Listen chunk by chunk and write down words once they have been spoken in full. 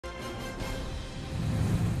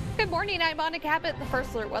morning, I'm Monica Cabot, the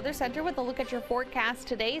First Alert Weather Center with a look at your forecast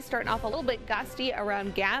today. Starting off a little bit gusty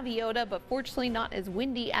around Gaviota, but fortunately not as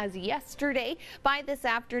windy as yesterday. By this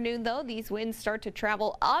afternoon, though, these winds start to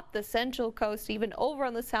travel up the central coast, even over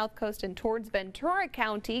on the south coast and towards Ventura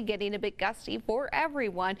County, getting a bit gusty for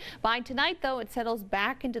everyone. By tonight, though, it settles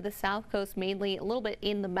back into the south coast, mainly a little bit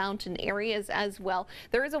in the mountain areas as well.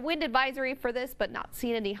 There is a wind advisory for this, but not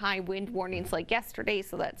seeing any high wind warnings like yesterday,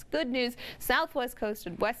 so that's good news. Southwest coast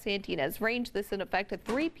and West Santa Ynez range, this in effect at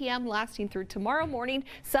 3 p.m. lasting through tomorrow morning.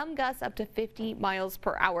 Some gusts up to 50 miles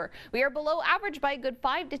per hour. We are below average by a good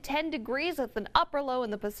 5 to 10 degrees with an upper low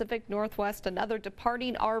in the Pacific Northwest. Another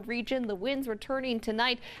departing our region. The winds returning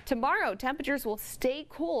tonight. Tomorrow, temperatures will stay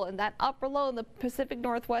cool, and that upper low in the Pacific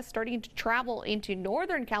Northwest starting to travel into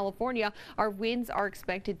Northern California. Our winds are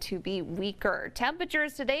expected to be weaker.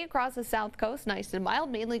 Temperatures today across the south coast nice and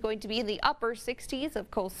mild, mainly going to be in the upper 60s.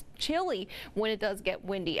 Of course, chilly when it does get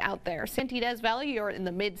windy out there. Santa Ynez Valley, you're in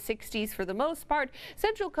the mid 60s for the most part.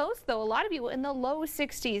 Central Coast, though, a lot of you in the low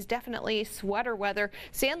 60s. Definitely sweater weather.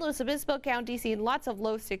 San Luis Obispo County seeing lots of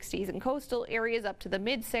low 60s, and coastal areas up to the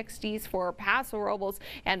mid 60s for Paso Robles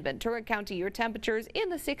and Ventura County. Your temperatures in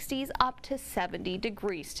the 60s up to 70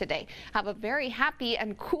 degrees today. Have a very happy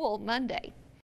and cool Monday.